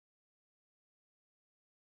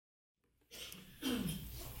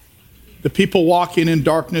The people walking in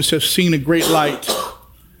darkness have seen a great light.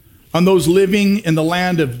 On those living in the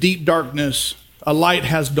land of deep darkness, a light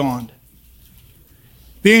has dawned.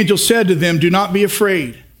 The angel said to them, "Do not be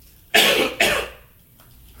afraid.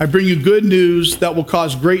 I bring you good news that will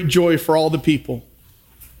cause great joy for all the people.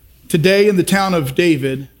 Today in the town of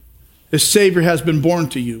David, a Savior has been born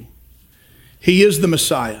to you. He is the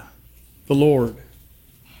Messiah, the Lord."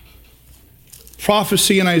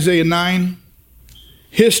 Prophecy in Isaiah 9,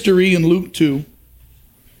 history in Luke 2.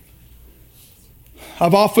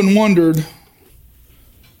 I've often wondered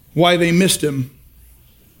why they missed him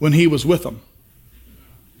when he was with them.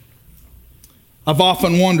 I've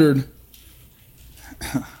often wondered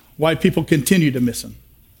why people continue to miss him.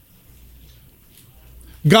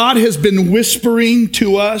 God has been whispering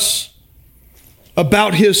to us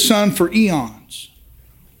about his son for eons,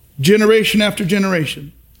 generation after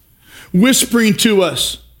generation, whispering to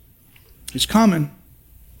us, he's coming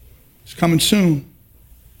soon.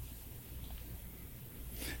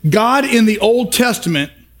 God in the Old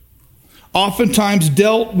Testament oftentimes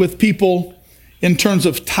dealt with people in terms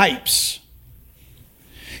of types.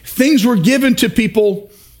 Things were given to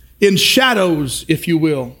people in shadows, if you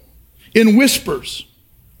will, in whispers,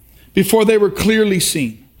 before they were clearly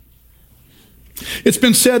seen. It's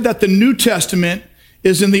been said that the New Testament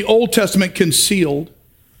is in the Old Testament concealed,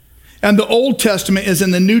 and the Old Testament is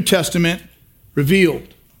in the New Testament revealed.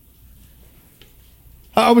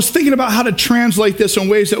 I was thinking about how to translate this in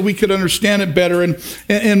ways that we could understand it better.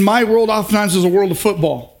 And my world oftentimes is a world of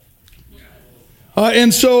football.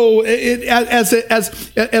 And so as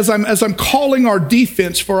I'm calling our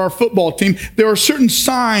defense for our football team, there are certain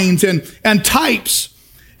signs and types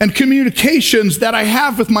and communications that I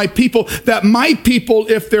have with my people that my people,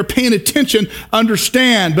 if they're paying attention,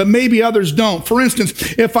 understand, but maybe others don't. For instance,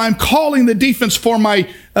 if I'm calling the defense for my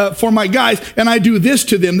guys and I do this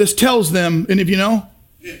to them, this tells them, any of you know?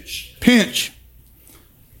 Pinch.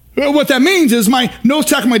 What that means is my nose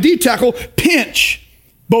tackle, my D tackle, pinch,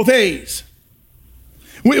 both A's.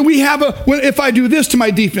 We have if I do this to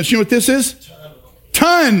my defense, you know what this is?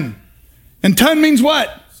 Ton. And ton means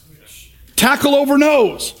what? Tackle over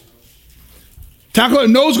nose.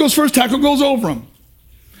 Nose goes first, tackle goes over them.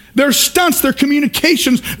 They're stunts, they're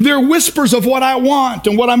communications, they're whispers of what I want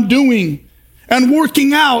and what I'm doing and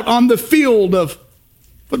working out on the field of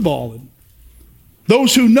football. And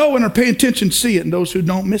those who know and are paying attention see it, and those who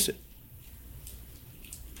don't miss it.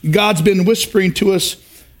 God's been whispering to us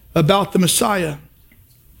about the Messiah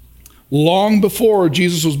long before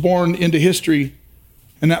Jesus was born into history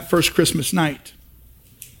in that first Christmas night.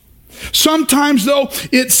 Sometimes, though,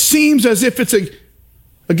 it seems as if it's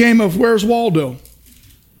a game of Where's Waldo?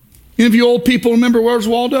 Any of you old people remember Where's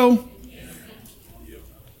Waldo?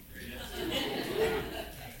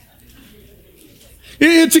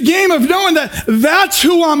 It's a game of knowing that that's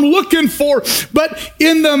who I'm looking for. But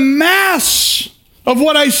in the mass of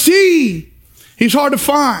what I see, he's hard to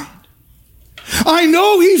find. I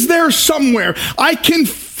know he's there somewhere. I can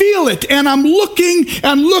feel it. And I'm looking,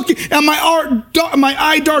 and my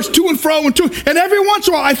eye darts to and fro and every once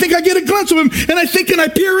in a while I think I get a glimpse of him, and I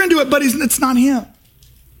peer into it, but it's not him.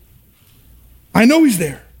 I know he's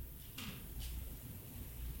there.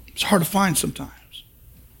 It's hard to find sometimes.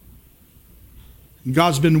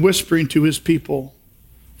 God's been whispering to his people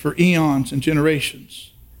for eons and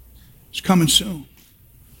generations. It's coming soon.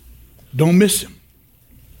 Don't miss him.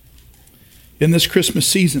 In this Christmas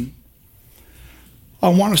season, I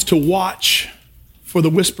want us to watch for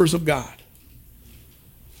the whispers of God.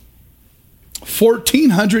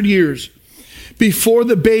 1,400 years before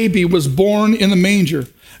the baby was born in the manger,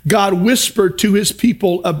 God whispered to his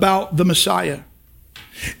people about the Messiah,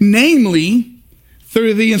 namely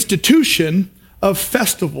through the institution of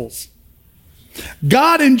festivals.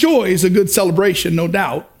 God enjoys a good celebration, no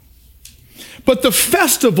doubt. But the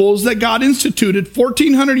festivals that God instituted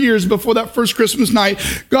 1,400 years before that first Christmas night,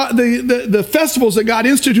 the festivals that God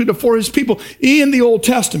instituted for his people in the Old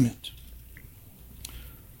Testament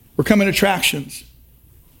were coming attractions.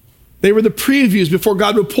 They were the previews before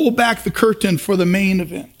God would pull back the curtain for the main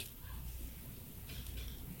event.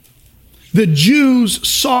 The Jews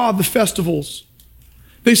saw the festivals.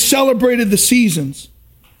 They celebrated the seasons,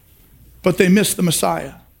 but they missed the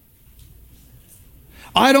Messiah.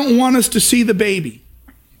 I don't want us to see the baby,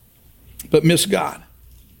 but miss God.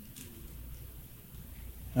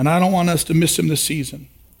 And I don't want us to miss him this season.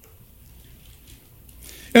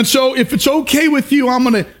 And so if it's okay with you, I'm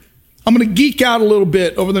going to geek out a little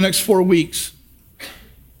bit over the next 4 weeks.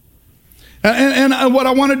 And what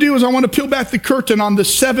I want to do is I want to peel back the curtain on the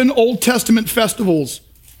 7 Old Testament festivals.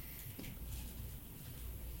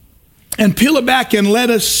 and peel it back and let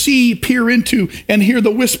us see, peer into, and hear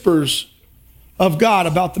the whispers of God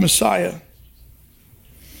about the Messiah.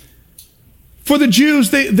 For the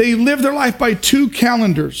Jews, they lived their life by two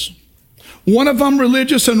calendars. One of them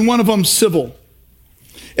religious and one of them civil.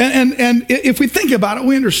 And if we think about it,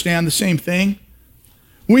 we understand the same thing.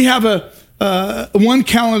 We have one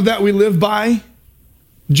calendar that we live by,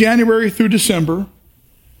 January through December,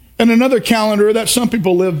 and another calendar that some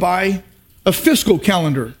people live by, a fiscal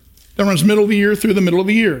calendar that runs middle of the year through the middle of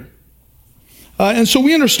the year. And so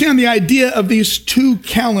we understand the idea of these two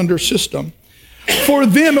calendar system. For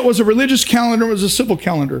them, it was a religious calendar, it was a civil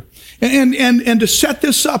calendar. And to set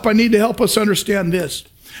this up, I need to help us understand this,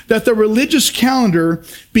 that the religious calendar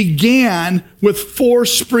began with 4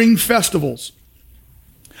 spring festivals: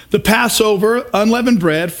 the Passover, unleavened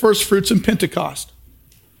bread, first fruits, and Pentecost.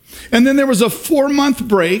 And then there was a 4-month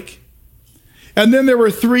break, and then there were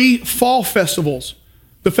 3 fall festivals: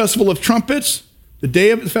 the Festival of Trumpets,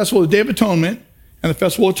 the Festival of the Day of Atonement, and the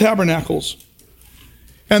Festival of Tabernacles.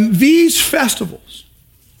 And these festivals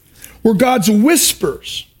were God's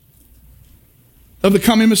whispers of the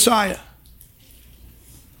coming Messiah.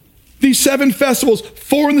 These 7 festivals,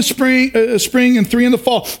 4 in the spring and 3 in the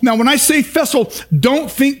fall. Now, when I say festival, don't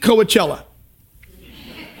think Coachella.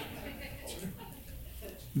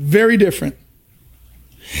 Very different.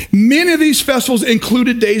 Many of these festivals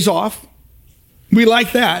included days off. We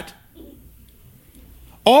like that.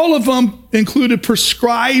 All of them included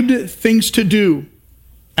prescribed things to do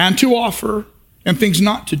and to offer, and things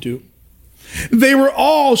not to do. They were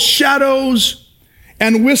all shadows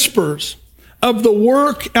and whispers of the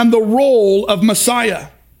work and the role of Messiah,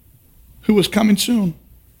 who was coming soon.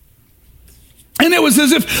 And it was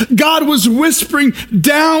as if God was whispering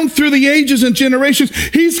down through the ages and generations,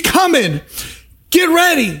 he's coming. Get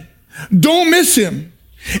ready. Don't miss him.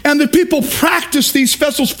 And the people practiced these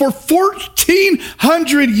festivals for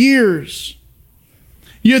 1,400 years.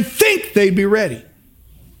 You'd think they'd be ready.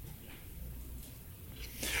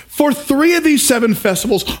 For 3 of these 7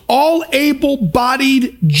 festivals, all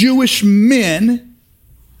able-bodied Jewish men,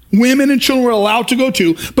 women and children were allowed to go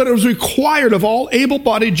to, but it was required of all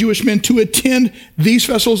able-bodied Jewish men to attend these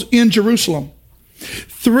festivals in Jerusalem.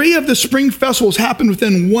 3 of the spring festivals happened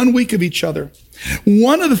within 1 week of each other.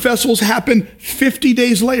 One of the festivals happened 50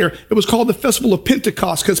 days later. It was called the Festival of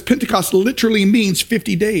Pentecost, because Pentecost literally means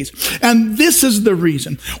 50 days. And this is the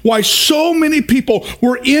reason why so many people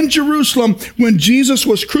were in Jerusalem when Jesus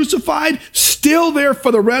was crucified, still there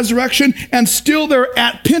for the resurrection, and still there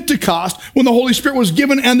at Pentecost when the Holy Spirit was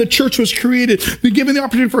given and the church was created. They're given the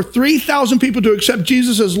opportunity for 3,000 people to accept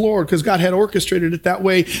Jesus as Lord, because God had orchestrated it that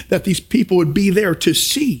way that these people would be there to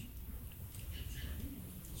see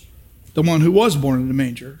the one who was born in the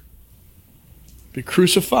manger be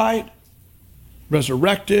crucified,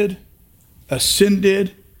 resurrected,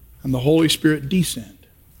 ascended, and the Holy Spirit descend.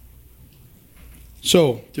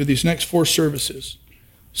 So, through these next 4 services,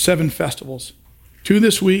 7 festivals, 2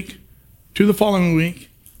 this week, 2 the following week,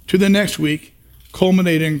 2 the next week,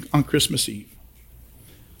 culminating on Christmas Eve,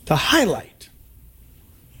 to highlight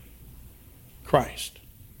Christ.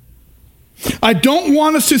 I don't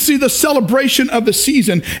want us to see the celebration of the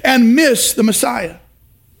season and miss the Messiah.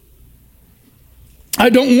 I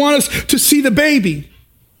don't want us to see the baby,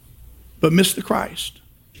 but miss the Christ.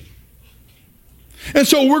 And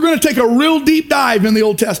so we're going to take a real deep dive in the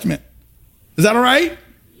Old Testament. Is that all right?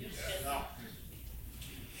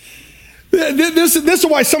 This is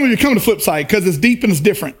why some of you come to Flipside, because it's deep and it's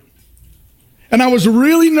different. And I was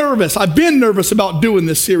really nervous. I've been nervous about doing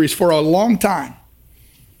this series for a long time.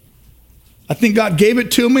 I think God gave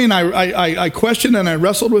it to me, and I questioned and I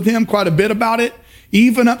wrestled with him quite a bit about it,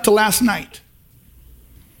 even up to last night.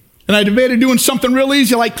 And I debated doing something real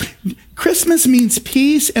easy, like Christmas means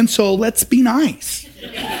peace, and so let's be nice.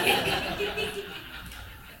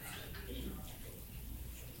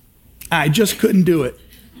 I just couldn't do it.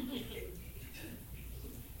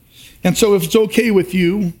 And so if it's okay with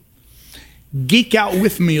you, geek out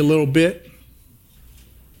with me a little bit.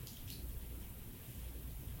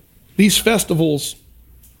 These festivals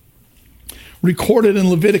recorded in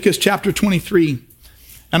Leviticus chapter 23.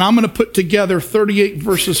 And I'm going to put together 38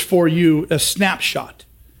 verses for you, a snapshot.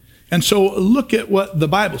 And so look at what the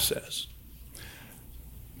Bible says.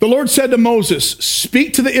 The Lord said to Moses,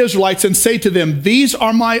 "Speak to the Israelites and say to them, these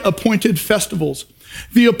are my appointed festivals,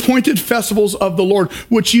 the appointed festivals of the Lord,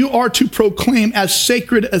 which you are to proclaim as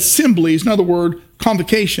sacred assemblies," in other words,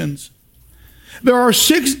 convocations. "There are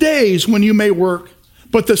 6 days when you may work,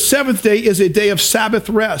 but the 7th day is a day of Sabbath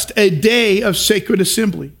rest, a day of sacred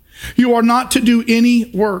assembly. You are not to do any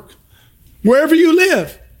work. Wherever you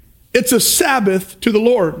live, it's a Sabbath to the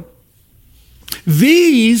Lord.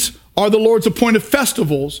 These are the Lord's appointed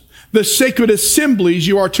festivals, the sacred assemblies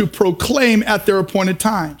you are to proclaim at their appointed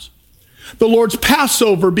times. The Lord's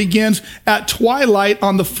Passover begins at twilight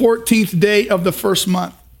on the 14th day of the first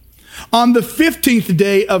month. On the 15th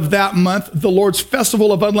day of that month, the Lord's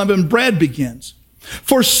festival of unleavened bread begins.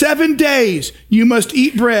 For 7 days you must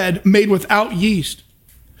eat bread made without yeast.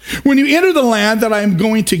 When you enter the land that I am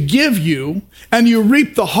going to give you, and you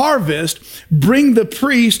reap the harvest, bring the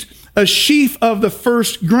priest a sheaf of the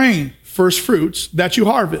first grain, first fruits that you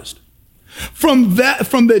harvest. From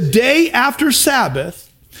the day after Sabbath,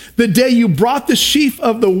 the day you brought the sheaf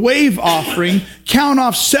of the wave offering, count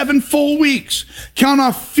off 7 full weeks. Count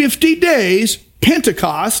off 50 days,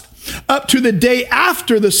 Pentecost, up to the day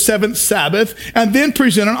after the 7th Sabbath, and then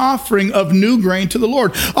present an offering of new grain to the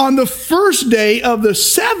Lord. On the first day of the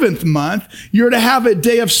 7th month, you're to have a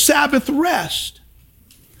day of Sabbath rest,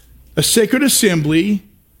 a sacred assembly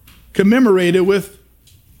commemorated with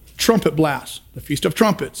trumpet blasts, the Feast of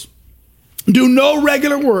Trumpets. Do no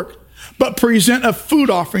regular work, but present a food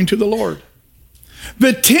offering to the Lord.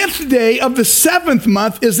 The 10th day of the 7th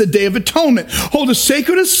month is the Day of Atonement. Hold a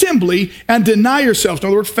sacred assembly and deny yourselves, in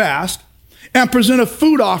other words, fast, and present a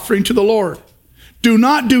food offering to the Lord. Do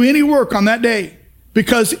not do any work on that day,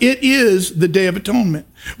 because it is the Day of Atonement,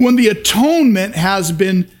 when the atonement has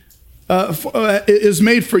been is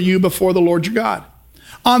made for you before the Lord your God.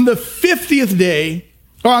 On the 15th day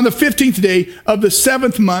of the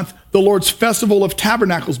 7th month, the Lord's Festival of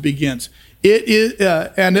Tabernacles begins.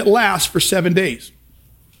 And it lasts for 7 days.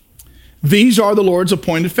 These are the Lord's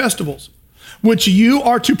appointed festivals, which you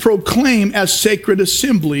are to proclaim as sacred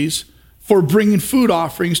assemblies for bringing food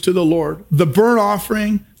offerings to the Lord. The burnt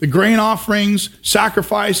offering, the grain offerings,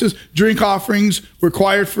 sacrifices, drink offerings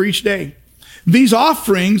required for each day. These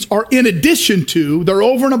offerings are in addition to, they're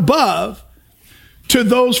over and above, to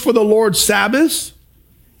those for the Lord's Sabbaths,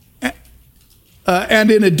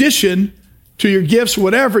 and in addition to your gifts,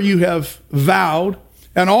 whatever you have vowed,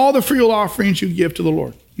 and all the free will offerings you give to the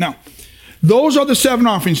Lord. Now, those are the 7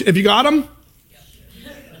 offerings. Have you got them?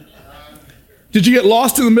 Did you get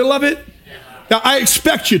lost in the middle of it? Now, I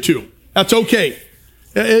expect you to. That's okay.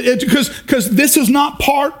 Because this isn't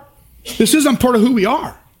part of who we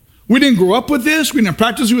are. We didn't grow up with this. We didn't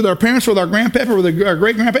practice it with our parents, with our grandparents, or with our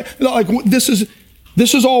great grandparents. Like this is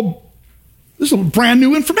brand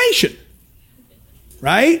new information,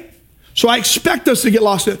 right? So I expect us to get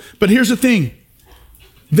lost in it. But here's the thing.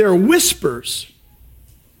 They're whispers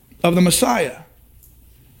of the Messiah.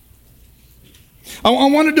 I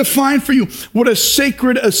want to define for you what a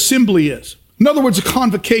sacred assembly is. In other words, a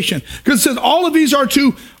convocation. Because it says all of these are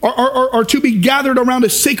to be gathered around a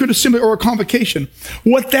sacred assembly or a convocation.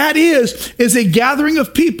 What that is a gathering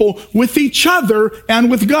of people with each other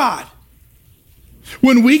and with God.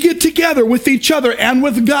 When we get together with each other and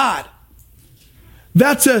with God,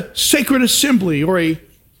 that's a sacred assembly or a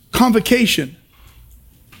convocation.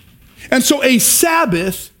 And so a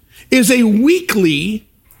Sabbath is a weekly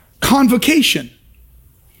convocation.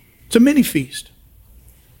 It's a mini feast.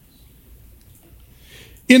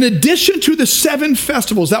 In addition to the 7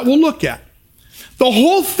 festivals that we'll look at, the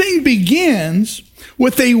whole thing begins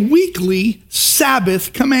with a weekly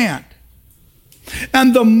Sabbath command.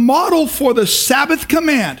 And the model for the Sabbath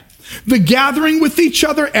command, the gathering with each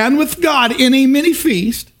other and with God in a mini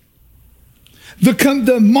feast,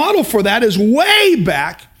 the model for that is way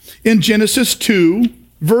back in Genesis 2,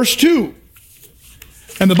 verse 2.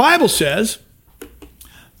 And the Bible says,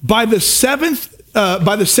 by the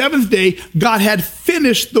seventh day, God had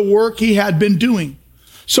finished the work he had been doing.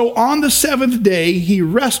 So on the 7th day, he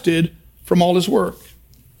rested from all his work.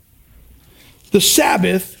 The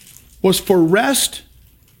Sabbath was for rest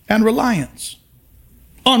and reliance.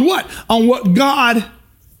 On what? On what God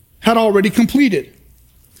had already completed.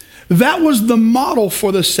 That was the model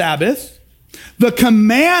for the Sabbath. The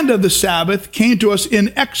command of the Sabbath came to us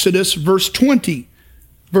in Exodus chapter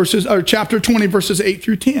 20, verses 8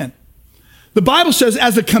 through 10. The Bible says,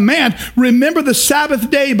 as a command, remember the Sabbath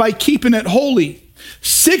day by keeping it holy.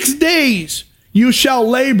 6 days you shall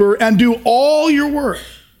labor and do all your work.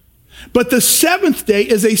 But the 7th day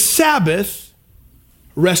is a Sabbath,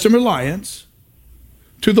 rest and reliance,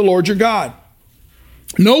 to the Lord your God.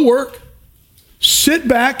 No work. Sit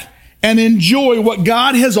back and enjoy what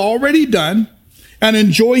God has already done and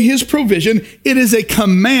enjoy his provision. It is a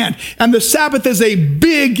command. And the Sabbath is a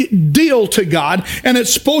big deal to God, and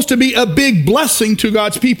it's supposed to be a big blessing to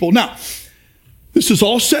God's people. Now, this is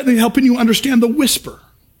all set in helping you understand the whisper.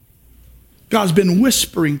 God's been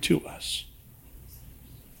whispering to us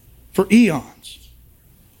for eons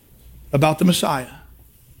about the Messiah.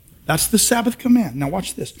 That's the Sabbath command. Now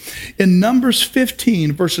watch this. In Numbers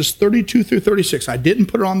 15, verses 32 through 36, I didn't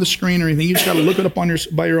put it on the screen or anything. You just got to look it up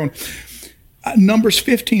by your own. Numbers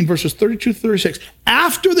 15, verses 32 through 36.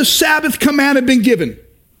 After the Sabbath command had been given,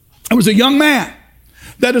 there was a young man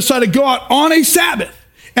that decided to go out on a Sabbath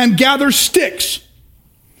and gather sticks,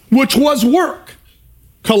 which was work,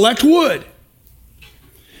 collect wood.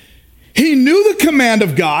 He knew the command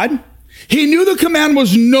of God. He knew the command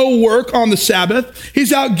was no work on the Sabbath.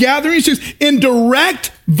 He's out gathering sticks in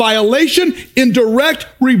direct violation, in direct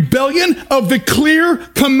rebellion of the clear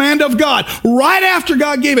command of God, right after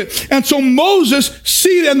God gave it. And so Moses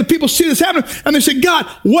and the people see this happening, and they say, God,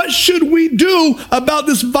 what should we do about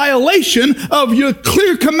this violation of your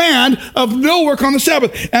clear command of no work on the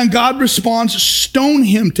Sabbath? And God responds, stone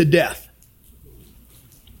him to death.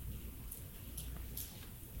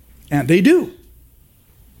 And they do.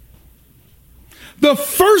 The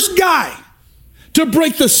first guy to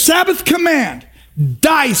break the Sabbath command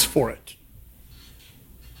dies for it.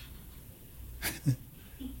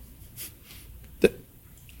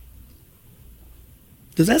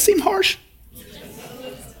 Does that seem harsh?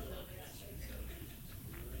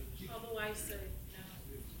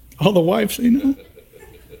 All the wives say no.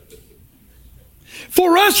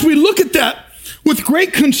 For us, we look at that with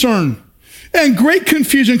great concern and great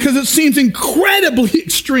confusion because it seems incredibly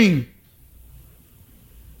extreme.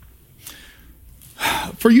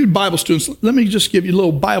 For you Bible students, let me just give you a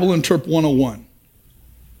little Bible Interpret 101.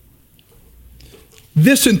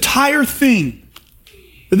 This entire thing,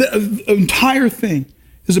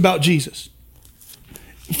 is about Jesus.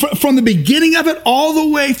 From the beginning of it all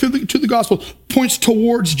the way to the gospel points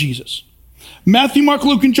towards Jesus. Matthew, Mark,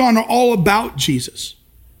 Luke, and John are all about Jesus.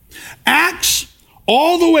 Acts,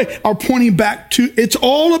 all the way, are pointing back to, it's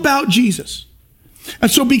all about Jesus.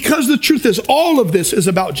 And so because the truth is all of this is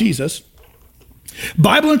about Jesus,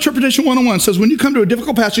 Bible Interpretation 101 says when you come to a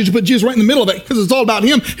difficult passage, you put Jesus right in the middle of it because it's all about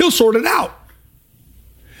him. He'll sort it out.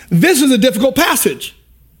 This is a difficult passage.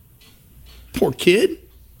 Poor kid.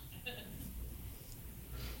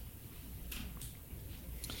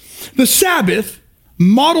 The Sabbath,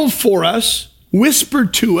 modeled for us,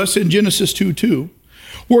 whispered to us in Genesis 2:2,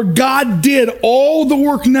 where God did all the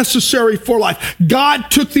work necessary for life.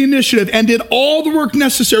 God took the initiative and did all the work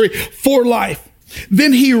necessary for life.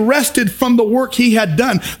 Then he rested from the work he had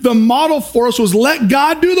done. The model for us was let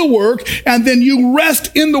God do the work, and then you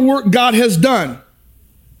rest in the work God has done.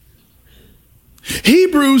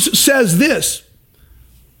 Hebrews says this: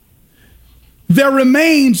 there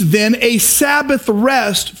remains then a Sabbath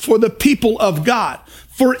rest for the people of God.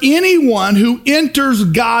 For anyone who enters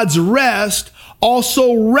God's rest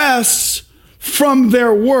also rests from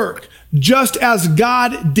their work, just as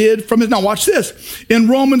God did from his. Now watch this. In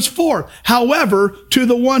Romans 4, however, to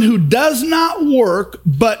the one who does not work,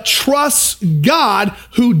 but trusts God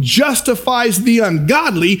who justifies the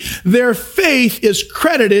ungodly, their faith is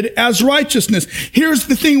credited as righteousness. Here's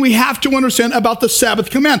the thing we have to understand about the Sabbath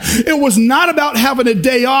command. It was not about having a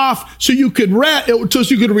day off so you could rest, so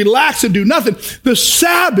you could relax and do nothing. The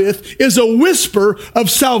Sabbath is a whisper of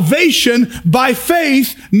salvation by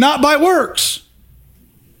faith, not by works.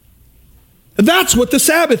 That's what the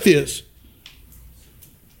Sabbath is.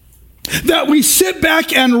 That we sit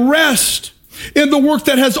back and rest in the work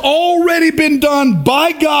that has already been done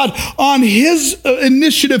by God on his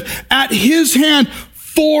initiative at his hand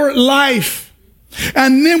for life.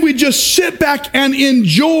 And then we just sit back and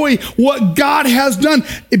enjoy what God has done,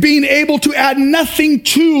 being able to add nothing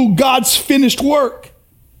to God's finished work.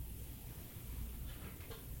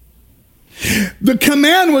 The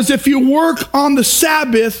command was if you work on the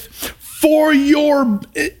Sabbath for your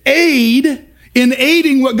aid in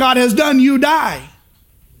aiding what God has done, you die.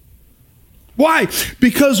 Why?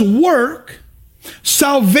 Because work,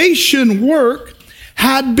 salvation work,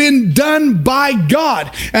 had been done by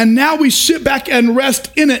God. And now we sit back and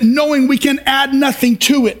rest in it, knowing we can add nothing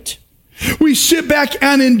to it. We sit back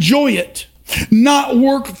and enjoy it, not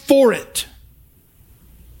work for it.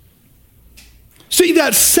 See,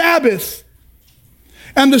 that Sabbath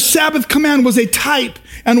and the Sabbath command was a type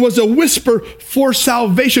and was a whisper for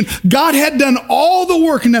salvation. God had done all the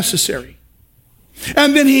work necessary.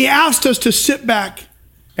 And then he asked us to sit back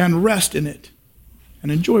and rest in it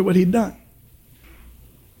and enjoy what he'd done.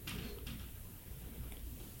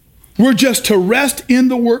 We're just to rest in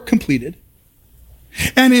the work completed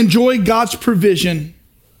and enjoy God's provision.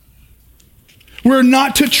 We're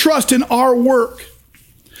not to trust in our work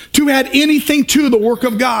to add anything to the work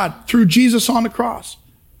of God through Jesus on the cross.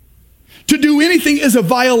 To do anything is a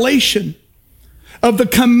violation of the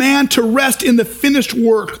command to rest in the finished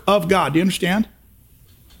work of God. Do you understand?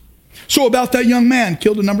 So about that young man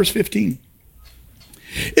killed in Numbers 15.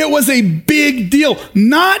 It was a big deal,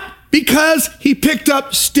 not because he picked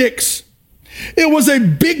up sticks. It was a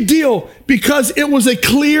big deal because it was a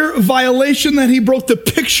clear violation that he broke the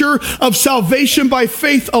picture of salvation by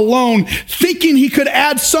faith alone, thinking he could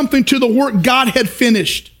add something to the work God had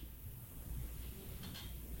finished.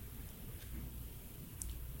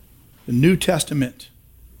 The New Testament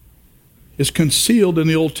is concealed in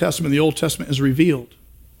the Old Testament. The Old Testament is revealed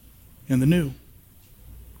in the New.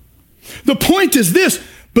 The point is this: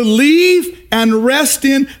 believe and rest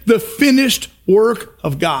in the finished work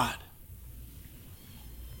of God.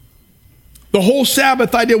 The whole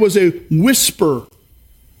Sabbath idea was a whisper.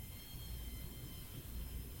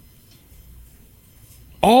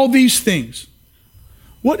 All these things.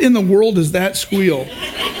 What in the world is that squeal?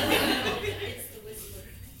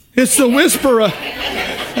 It's the whisper.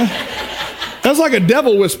 That's like a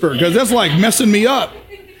devil whisper, because that's like messing me up.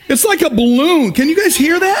 It's like a balloon. Can you guys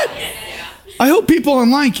hear that? I hope people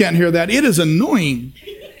online can't hear that. It is annoying.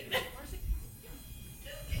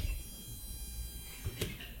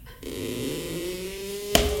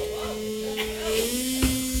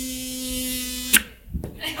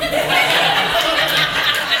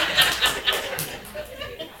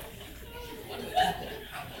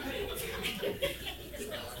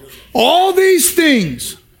 All these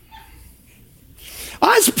things.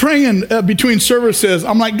 I was praying between services.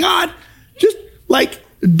 I'm like, God, just like,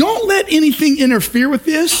 don't let anything interfere with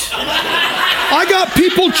this. I got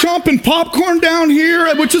people chomping popcorn down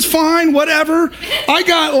here, which is fine, whatever. I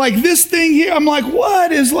got like this thing here. I'm like,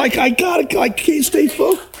 what is like, I can't stay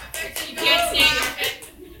focused. You can't stay in your head.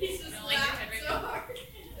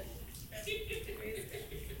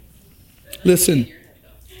 Listen,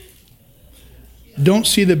 don't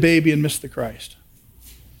see the baby and miss the Christ.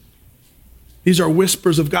 These are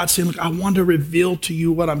whispers of God saying, look, I want to reveal to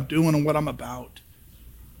you what I'm doing and what I'm about.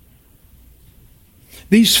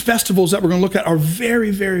 These festivals that we're going to look at are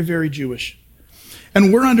very, very, very Jewish.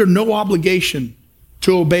 And we're under no obligation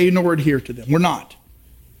to obey nor adhere to them. We're not.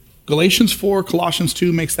 Galatians 4, Colossians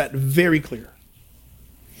 2 makes that very clear.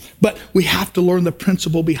 But we have to learn the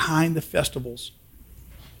principle behind the festivals.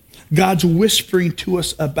 God's whispering to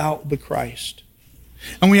us about the Christ.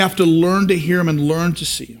 And we have to learn to hear him and learn to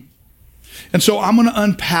see him. And so I'm going to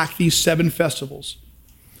unpack these 7 festivals,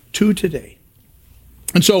 2 today.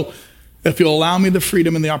 And so if you'll allow me the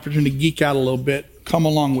freedom and the opportunity to geek out a little bit, come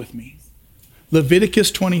along with me.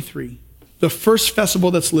 Leviticus 23. The first festival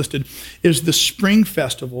that's listed is the spring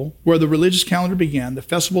festival, where the religious calendar began. The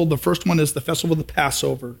first one is the festival of the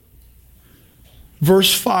Passover.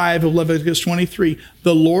 Verse 5 of Leviticus 23,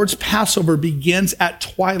 the Lord's Passover begins at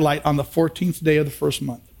twilight on the 14th day of the first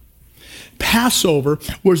month. Passover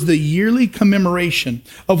was the yearly commemoration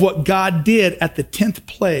of what God did at the 10th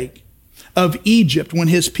plague of Egypt, when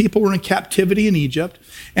his people were in captivity in Egypt,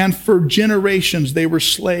 and for generations they were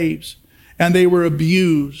slaves and they were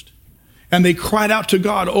abused. And they cried out to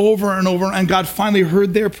God over and over, and God finally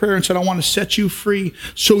heard their prayer and said, I want to set you free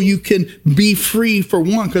so you can be free, for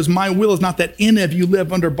one, because my will is not that any of you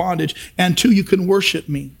live under bondage, and 2, you can worship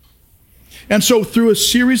me. And so through a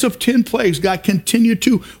series of 10 plagues, God continued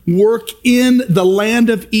to work in the land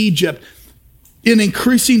of Egypt in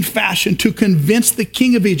increasing fashion to convince the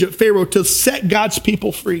king of Egypt, Pharaoh, to set God's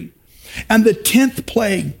people free. And the 10th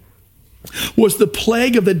plague was the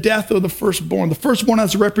plague of the death of the firstborn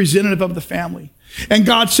as a representative of the family. And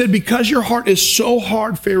God said, because your heart is so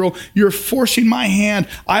hard, Pharaoh, you're forcing my hand,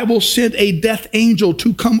 I will send a death angel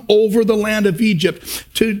to come over the land of Egypt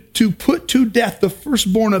to put to death the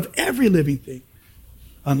firstborn of every living thing,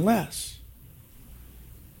 unless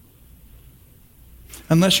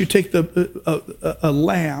you take a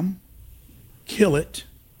lamb, kill it,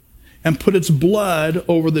 and put its blood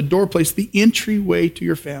over the doorplace, the entryway to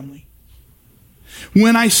your family.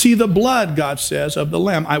 When I see the blood, God says, of the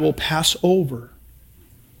lamb, I will pass over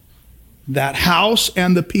that house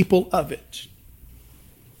and the people of it.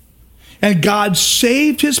 And God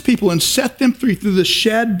saved his people and set them free through the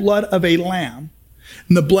shed blood of a lamb,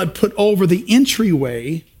 and the blood put over the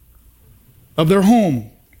entryway of their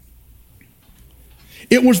home.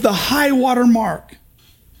 It was the high water mark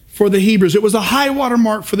for the Hebrews. It was a high water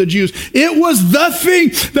mark for the Jews. It was the thing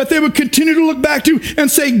that they would continue to look back to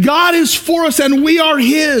and say, God is for us and we are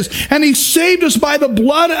his. And he saved us by the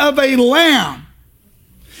blood of a lamb.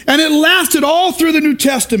 And it lasted all through the New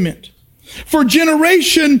Testament. For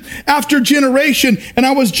generation after generation. And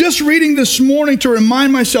I was just reading this morning to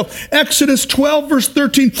remind myself, Exodus 12 verse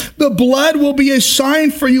 13, the blood will be a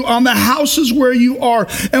sign for you on the houses where you are.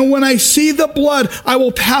 And when I see the blood, I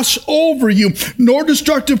will pass over you. Nor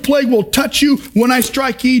destructive plague will touch you when I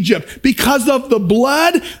strike Egypt. Because of the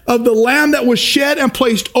blood of the lamb that was shed and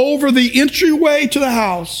placed over the entryway to the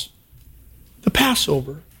house. The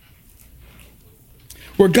Passover.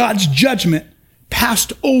 Where God's judgment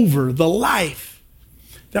passed over the life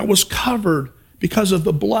that was covered because of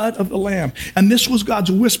the blood of the Lamb. And this was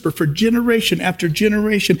God's whisper for generation after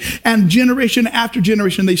generation. And generation after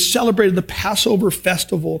generation, they celebrated the Passover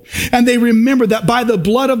festival. And they remembered that by the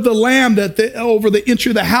blood of the Lamb, over the entry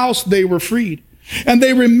of the house, they were freed. And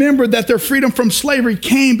they remembered that their freedom from slavery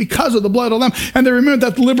came because of the blood of the Lamb. And they remembered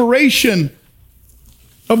that the liberation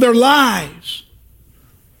of their lives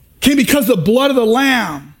came because the blood of the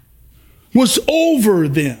Lamb was over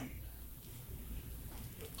them.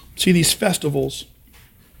 See, these festivals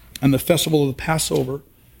and the festival of the Passover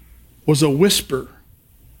was a whisper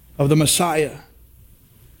of the Messiah,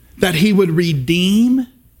 that he would redeem,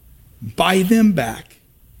 buy them back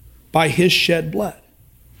by his shed blood.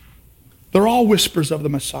 They're all whispers of the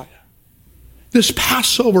Messiah. This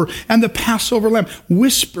Passover and the Passover lamb,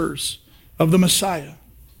 whispers of the Messiah.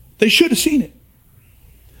 They should have seen it.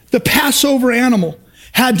 The Passover animal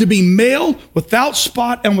had to be male, without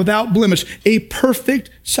spot and without blemish, a perfect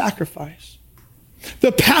sacrifice.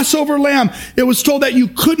 The Passover lamb, it was told that you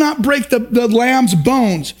could not break the lamb's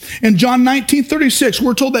bones. In John 19:36,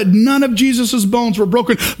 we're told that none of Jesus' bones were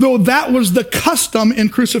broken, though that was the custom in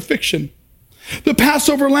crucifixion. The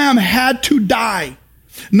Passover lamb had to die,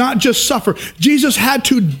 not just suffer. Jesus had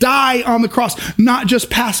to die on the cross, not just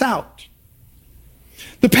pass out.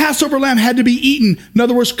 The Passover lamb had to be eaten, in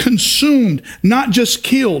other words, consumed, not just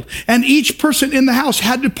killed. And each person in the house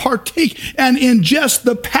had to partake and ingest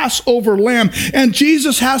the Passover lamb. And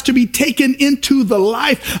Jesus has to be taken into the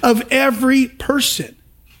life of every person.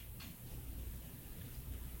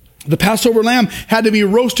 The Passover lamb had to be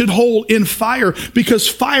roasted whole in fire, because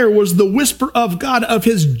fire was the whisper of God of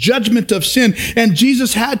his judgment of sin. And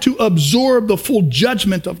Jesus had to absorb the full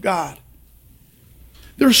judgment of God.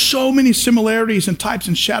 There are so many similarities and types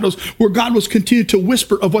and shadows where God was continued to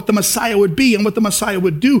whisper of what the Messiah would be and what the Messiah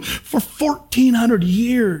would do for 1,400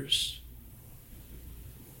 years.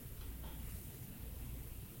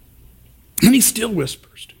 And he still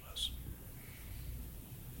whispers to us.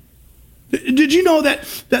 Did you know that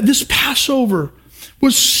this Passover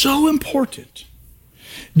was so important?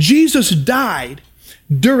 Jesus died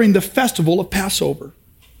during the festival of Passover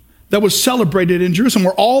that was celebrated in Jerusalem,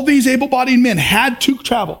 where all these able-bodied men had to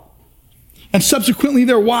travel, and subsequently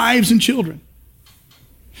their wives and children.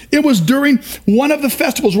 It was during one of the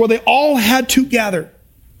festivals where they all had to gather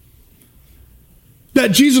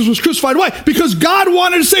that Jesus was crucified. Why? Because God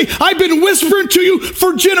wanted to say, I've been whispering to you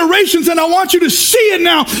for generations, and I want you to see it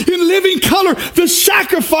now in living color, the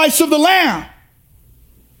sacrifice of the Lamb.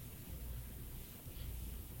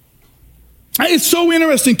 It's so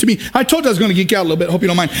interesting to me. I told you I was going to geek out a little bit. Hope you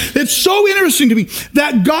don't mind. It's so interesting to me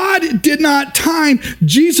that God did not time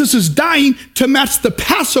Jesus' dying to match the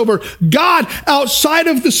Passover. God, outside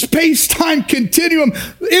of the space-time continuum,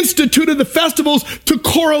 instituted the festivals to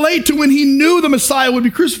correlate to when he knew the Messiah would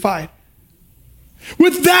be crucified.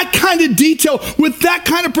 With that kind of detail, with that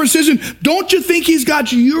kind of precision, don't you think he's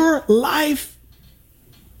got your life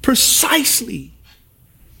precisely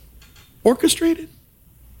orchestrated?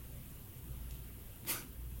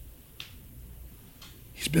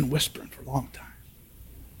 He's been whispering for a long time.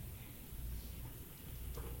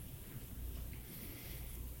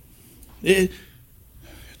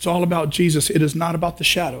 It's all about Jesus. It is not about the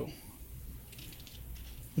shadow.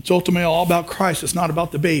 It's ultimately all about Christ. It's not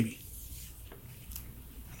about the baby.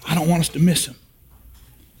 I don't want us to miss him.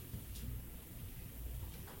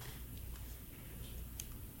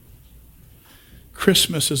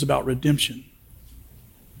 Christmas is about redemption.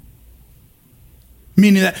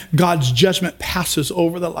 Meaning that God's judgment passes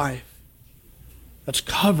over the life that's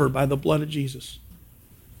covered by the blood of Jesus.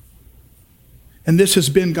 And this has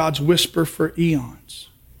been God's whisper for eons.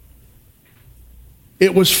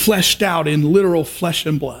 It was fleshed out in literal flesh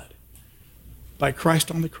and blood by Christ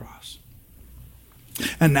on the cross.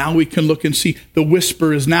 And now we can look and see the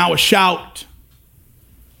whisper is now a shout.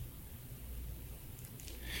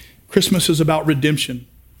 Christmas is about redemption.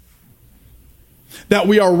 That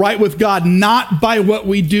we are right with God not by what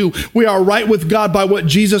we do. We are right with God by what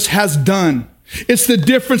Jesus has done. It's the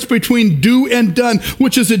difference between do and done,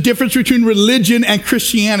 which is the difference between religion and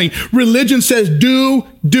Christianity. Religion says do,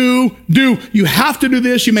 do, do. You have to do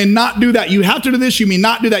this, you may not do that. You have to do this, you may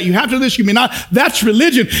not do that. You have to do this, you may not. That's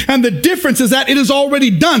religion. And the difference is that it is already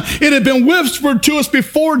done. It had been whispered to us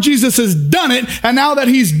before Jesus has done it, and now that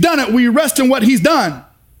he's done it, we rest in what he's done.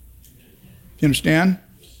 You understand?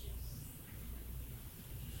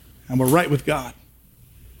 And we're right with God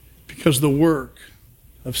because the work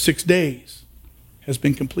of 6 days has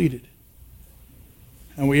been completed.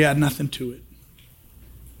 And we add nothing to it.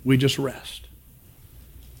 We just rest.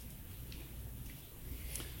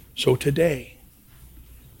 So today,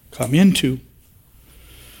 come into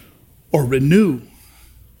or renew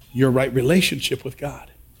your right relationship with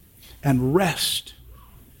God and rest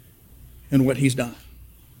in what he's done.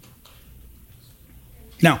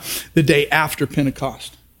 Now, the day after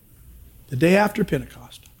Pentecost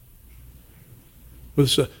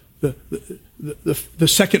was the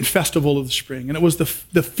second festival of the spring, and it was the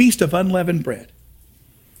Feast of Unleavened Bread.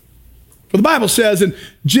 For the Bible says in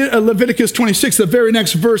Leviticus 26, the very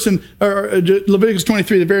next verse, or Leviticus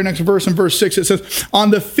 23, the very next verse in verse 6, it says,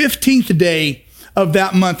 on the 15th day of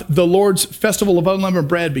that month, the Lord's festival of unleavened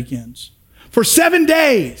bread begins. For 7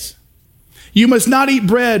 days, you must not eat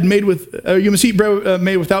bread made with, you must eat bread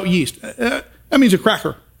made without yeast. That means a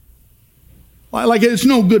cracker. Like it's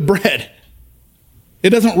no good bread. It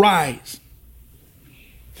doesn't rise.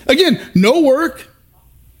 Again, no work.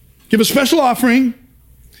 Give a special offering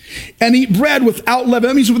and eat bread without leaven.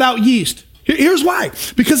 That means without yeast. Here's why.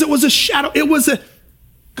 Because it was a shadow.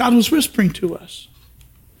 God was whispering to us.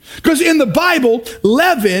 Because in the Bible,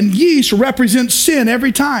 leaven, yeast, represents sin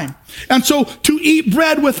every time. And so to eat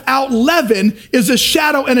bread without leaven is a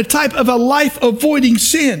shadow and a type of a life-avoiding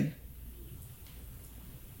sin.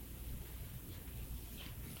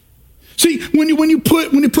 See, when you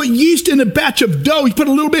put yeast in a batch of dough, you put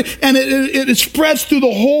a little bit, and it spreads through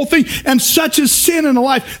the whole thing. And such is sin in a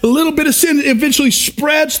life. A little bit of sin eventually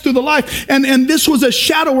spreads through the life. And this was a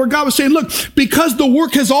shadow where God was saying, look, because the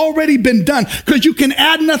work has already been done, because you can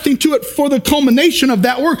add nothing to it for the culmination of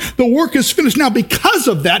that work, the work is finished. Now, because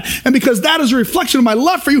of that, and because that is a reflection of my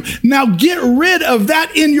love for you, now get rid of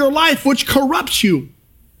that in your life which corrupts you.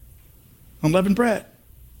 Unleavened bread.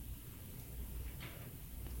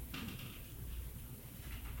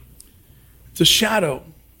 It's a shadow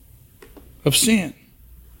of sin.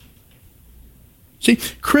 See,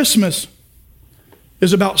 Christmas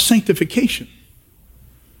is about sanctification.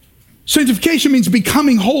 Sanctification means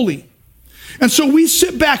becoming holy. And so we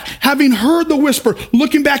sit back, having heard the whisper,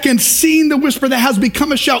 looking back and seeing the whisper that has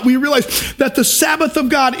become a shout. We realize that the Sabbath of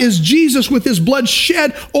God is Jesus with his blood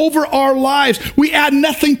shed over our lives. We add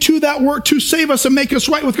nothing to that work to save us and make us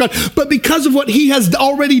right with God. But because of what he has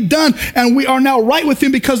already done, and we are now right with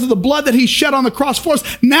him because of the blood that he shed on the cross for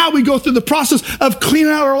us, now we go through the process of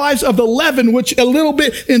cleaning out our lives of the leaven, which a little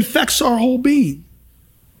bit infects our whole being.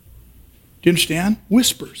 Do you understand?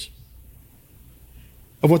 Whispers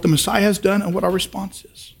of what the Messiah has done and what our response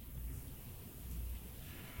is.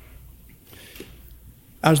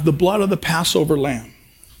 As the blood of the Passover lamb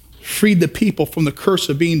freed the people from the curse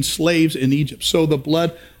of being slaves in Egypt, so the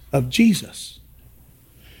blood of Jesus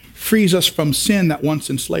frees us from sin that once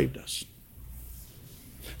enslaved us.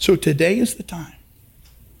 So today is the time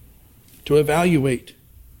to evaluate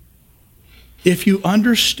if you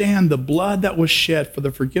understand the blood that was shed for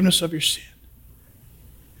the forgiveness of your sin,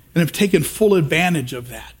 and have taken full advantage of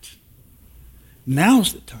that.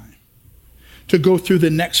 Now's the time to go through the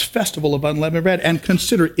next festival of unleavened bread and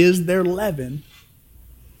consider, is there leaven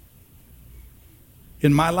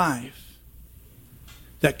in my life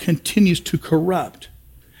that continues to corrupt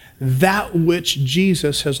that which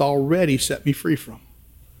Jesus has already set me free from?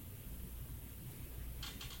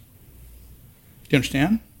 Do you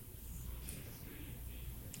understand?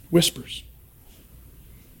 Whispers.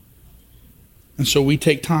 And so we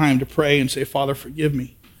take time to pray and say, Father, forgive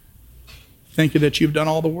me. Thank you that you've done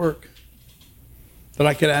all the work, that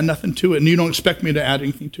I could add nothing to it, and you don't expect me to add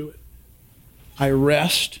anything to it. I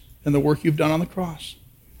rest in the work you've done on the cross.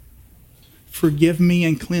 Forgive me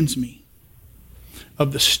and cleanse me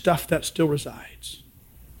of the stuff that still resides.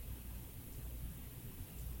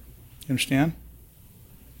 You understand?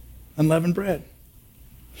 Unleavened bread.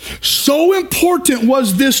 So So important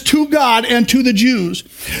was this to God and to the Jews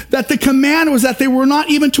that the command was that they were not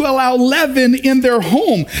even to allow leaven in their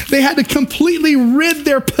home. They had to completely rid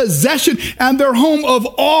their possession and their home of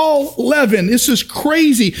all leaven. This is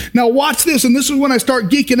crazy. Now watch this, and this is when I start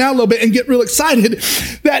geeking out a little bit and get real excited,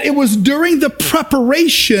 that it was during the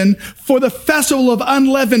preparation for the festival of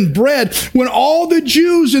unleavened bread when all the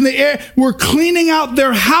Jews in the air were cleaning out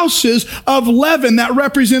their houses of leaven that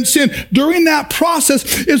represents sin. During that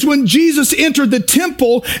process is when Jesus entered the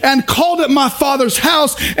temple and called it my Father's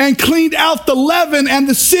house and cleaned out the leaven and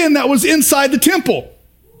the sin that was inside the temple.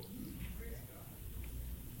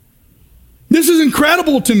 This is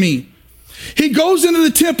incredible to me. He goes into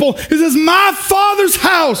the temple. He says, my Father's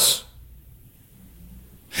house.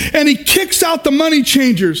 And he kicks out the money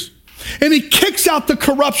changers. And he kicks out the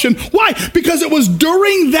corruption. Why? Because it was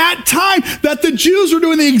during that time that the Jews were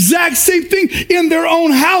doing the exact same thing in their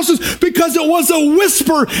own houses, because it was a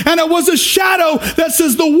whisper and it was a shadow that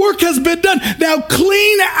says the work has been done. Now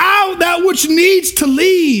clean out that which needs to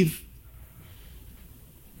leave.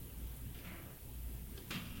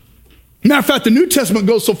 Matter of fact, the New Testament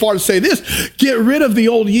goes so far to say this: get rid of the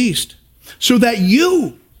old yeast so that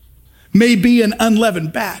you may be an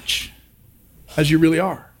unleavened batch, as you really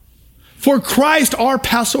are. For Christ, our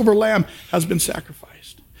Passover lamb, has been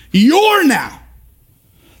sacrificed. You're now.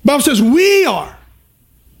 The Bible says we are.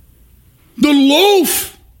 The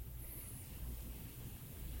loaf.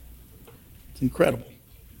 It's incredible.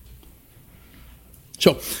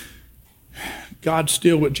 So,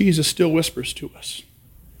 Jesus still whispers to us.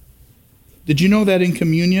 Did you know that in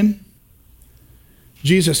communion,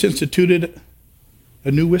 Jesus instituted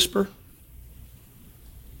a new whisper?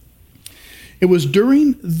 It was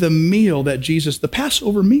during the meal that the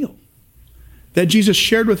Passover meal, that Jesus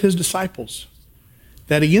shared with his disciples,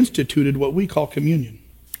 that he instituted what we call communion.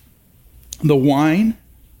 The wine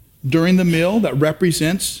during the meal that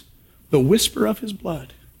represents the whisper of his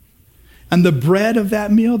blood, and the bread of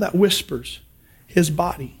that meal that whispers his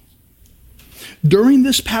body. During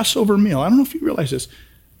this Passover meal, I don't know if you realize this,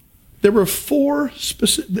 there were 4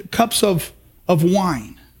 specific cups of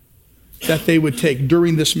wine that they would take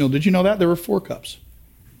during this meal. Did you know that? There were 4 cups.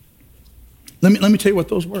 Let me tell you what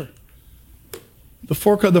those were. The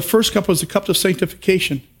first cup was the cup of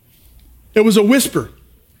sanctification. It was a whisper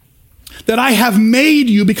that I have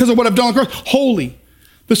made you, because of what I've done on the cross, holy.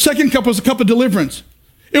 The second cup was a cup of deliverance.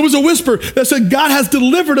 It was a whisper that said God has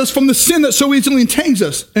delivered us from the sin that so easily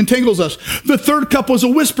entangles us. The third cup was a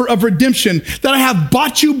whisper of redemption, that I have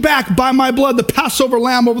bought you back by my blood, the Passover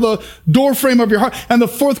lamb over the doorframe of your heart. And the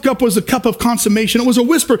fourth cup was the cup of consummation. It was a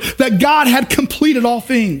whisper that God had completed all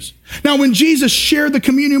things. Now, when Jesus shared the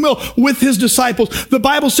communion meal with his disciples, the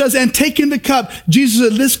Bible says, and taking the cup, Jesus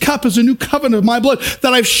said, this cup is a new covenant of my blood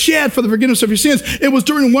that I've shed for the forgiveness of your sins. It was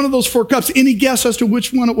during one of those 4 cups. Any guess as to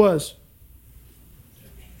which one it was?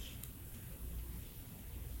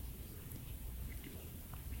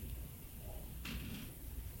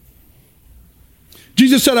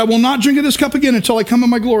 Jesus said, I will not drink of this cup again until I come in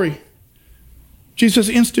my glory. Jesus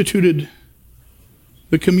instituted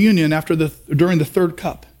the communion during the 3rd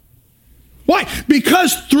cup. Why?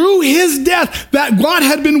 Because through his death that God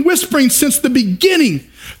had been whispering since the beginning.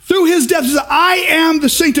 Through his death, he says, I am the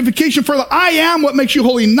sanctification further. I am what makes you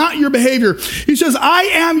holy, not your behavior. He says, I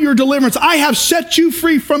am your deliverance. I have set you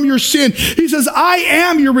free from your sin. He says, I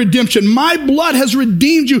am your redemption. My blood has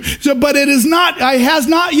redeemed you. He said, but it has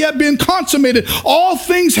not yet been consummated. All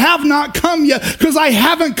things have not come yet, because I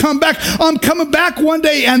haven't come back. I'm coming back one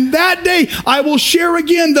day, and that day I will share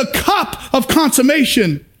again the cup of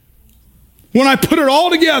consummation. When I put it all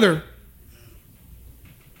together.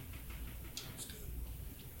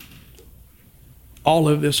 All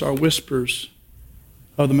of this are whispers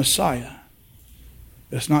of the Messiah.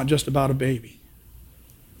 It's not just about a baby.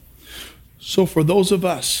 So for those of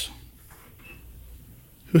us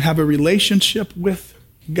who have a relationship with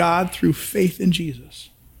God through faith in Jesus,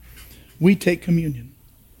 we take communion.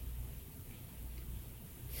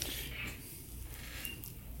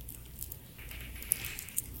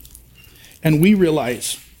 And we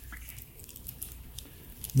realize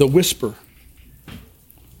the whisper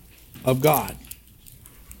of God.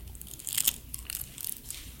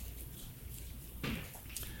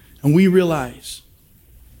 And we realize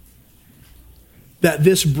that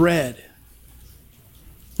this bread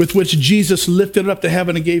with which Jesus lifted it up to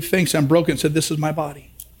heaven and gave thanks and broke it and said, this is my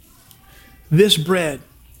body. This bread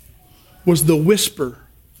was the whisper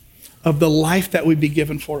of the life that would be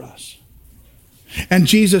given for us. And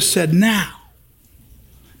Jesus said, now,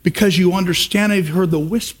 because you understand and you've heard the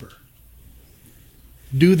whisper,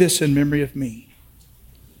 do this in memory of me.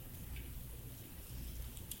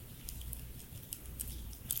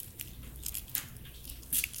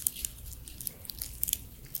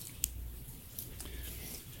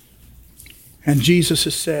 And Jesus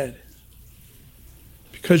has said,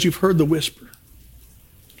 because you've heard the whisper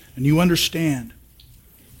and you understand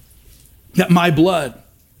that my blood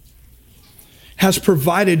has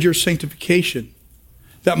provided your sanctification,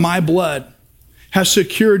 that my blood has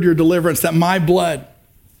secured your deliverance, that my blood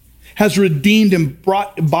has redeemed and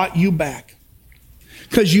bought you back,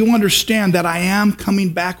 because you understand that I am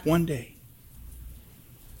coming back one day.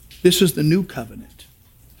 This is the new covenant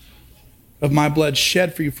of my blood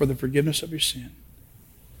shed for you for the forgiveness of your sin,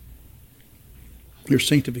 your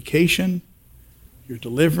sanctification, your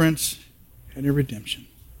deliverance, and your redemption.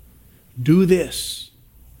 Do this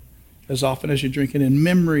as often as you drink it in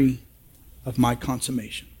memory of my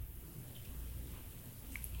consummation.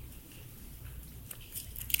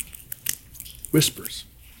 Whispers.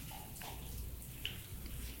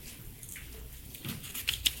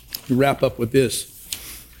 We wrap up with this.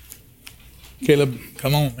 Caleb,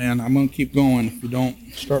 come on, man. I'm going to keep going if you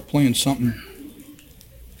don't start playing something.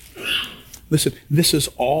 Listen, this is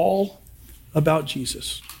all about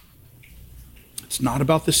Jesus. It's not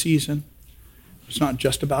about the season. It's not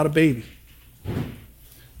just about a baby.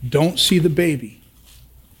 Don't see the baby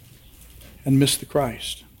and miss the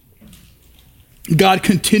Christ. God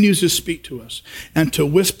continues to speak to us and to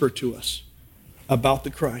whisper to us about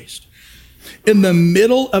the Christ. In the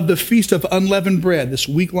middle of the Feast of Unleavened Bread, this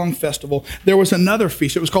week-long festival, there was another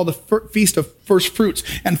feast. It was called the Feast of First Fruits.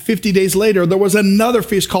 And 50 days later, there was another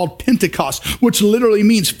feast called Pentecost, which literally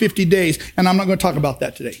means 50 days. And I'm not going to talk about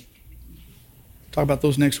that today. Talk about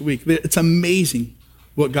those next week. It's amazing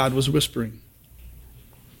what God was whispering.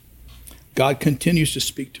 God continues to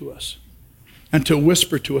speak to us and to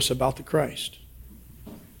whisper to us about the Christ.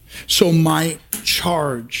 So my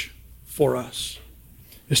charge for us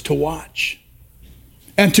is to watch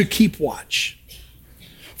and to keep watch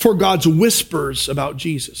for God's whispers about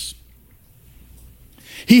Jesus.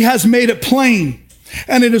 He has made it plain,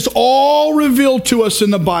 and it is all revealed to us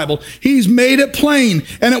in the Bible. He's made it plain,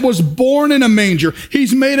 and it was born in a manger.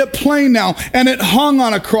 He's made it plain now, and it hung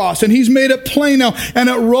on a cross. And he's made it plain now, and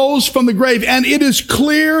it rose from the grave. And it is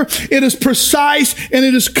clear, it is precise, and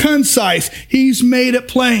it is concise. He's made it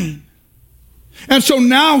plain. And so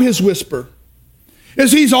now his whisper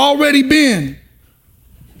is he's already been,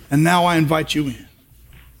 and now I invite you in.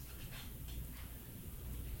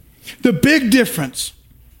 The big difference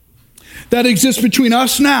that exists between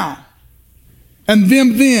us now and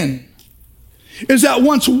them then is that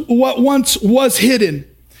what once was hidden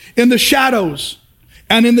in the shadows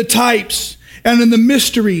and in the types and in the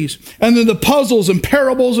mysteries and in the puzzles and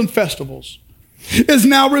parables and festivals is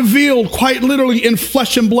now revealed quite literally in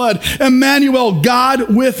flesh and blood. Emmanuel,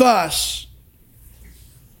 God with us.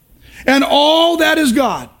 And all that is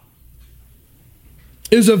God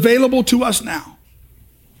is available to us now.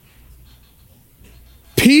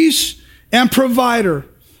 Peace and provider,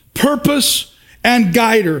 purpose and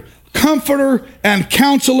guider, comforter and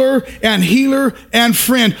counselor and healer and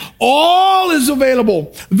friend. All is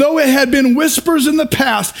available. Though it had been whispers in the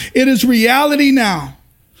past, it is reality now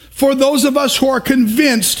for those of us who are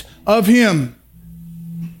convinced of him.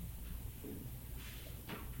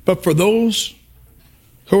 But for those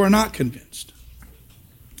who are not convinced,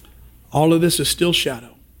 all of this is still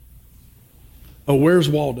shadow. A where's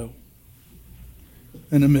Waldo?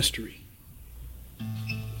 And a mystery.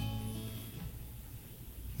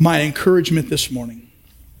 My encouragement this morning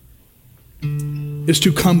is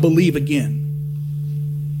to come believe again.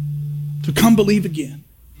 To come believe again.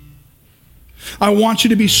 I want you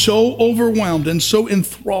to be so overwhelmed and so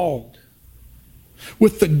enthralled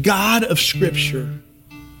with the God of Scripture,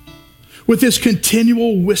 with his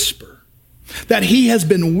continual whisper, that he has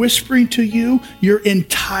been whispering to you your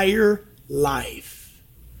entire life.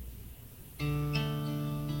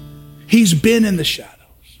 He's been in the shadows,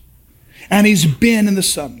 and he's been in the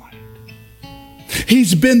sunlight.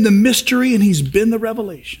 He's been the mystery, and he's been the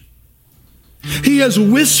revelation. He has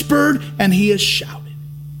whispered, and he has shouted.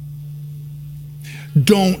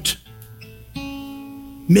 Don't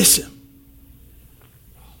miss him.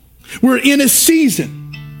 We're in a season.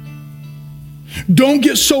 Don't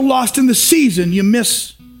get so lost in the season you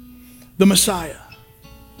miss the Messiah.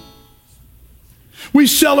 We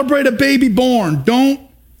celebrate a baby born. Don't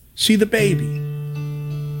see the baby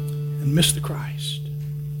and miss the Christ.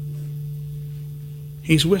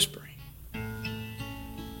 He's whispering.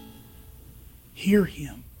 Hear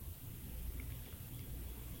him.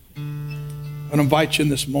 I invite you in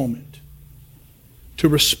this moment to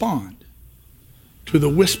respond to the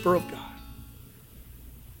whisper of God.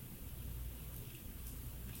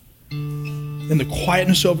 In the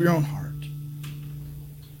quietness of your own heart.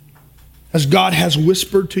 As God has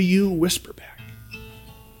whispered to you, whisper back.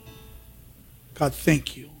 God,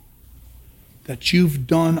 thank you that you've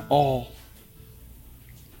done all.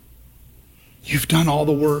 You've done all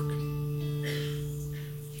the work.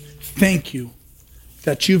 Thank you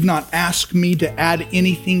that you've not asked me to add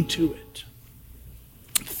anything to it.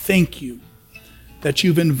 Thank you that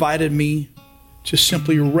you've invited me to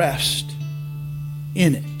simply rest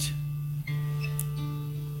in it.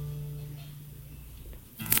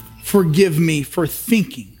 Forgive me for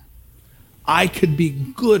thinking I could be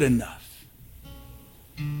good enough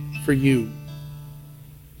for you.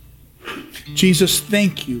 Jesus,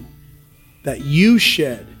 thank you that you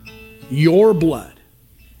shed your blood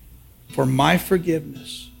for my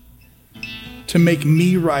forgiveness to make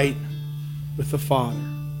me right with the Father.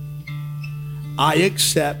 I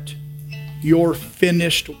accept your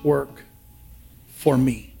finished work for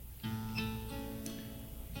me.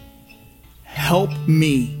 Help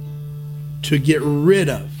me to get rid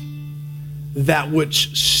of that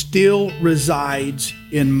which still resides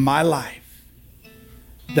in my life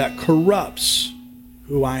that corrupts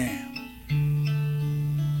who I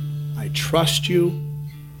am. I trust you.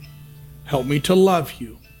 Help me to love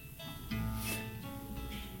you.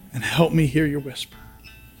 And help me hear your whisper.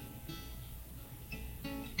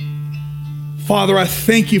 Father, I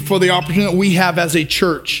thank you for the opportunity that we have as a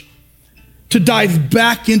church to dive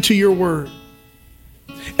back into your word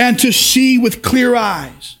and to see with clear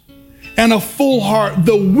eyes and a full heart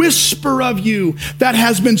the whisper of you that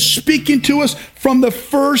has been speaking to us from the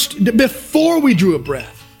first, before we drew a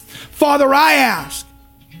breath. Father, I ask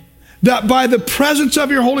that by the presence of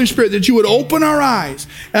your Holy Spirit, that you would open our eyes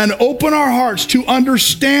and open our hearts to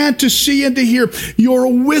understand, to see, and to hear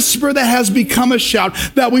your whisper that has become a shout,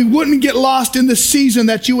 that we wouldn't get lost in the season,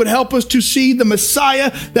 that you would help us to see the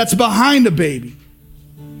Messiah that's behind a baby.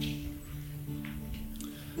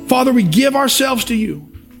 Father, we give ourselves to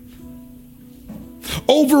you.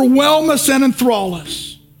 Overwhelm us and enthrall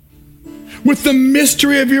us with the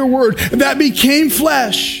mystery of your word that became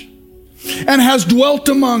flesh and has dwelt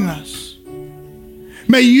among us.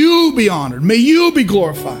 May you be honored. May you be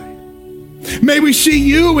glorified. May we see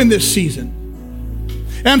you in this season.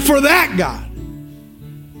 And for that, God,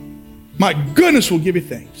 my goodness, we'll give you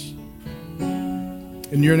thanks.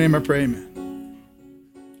 In your name I pray, amen.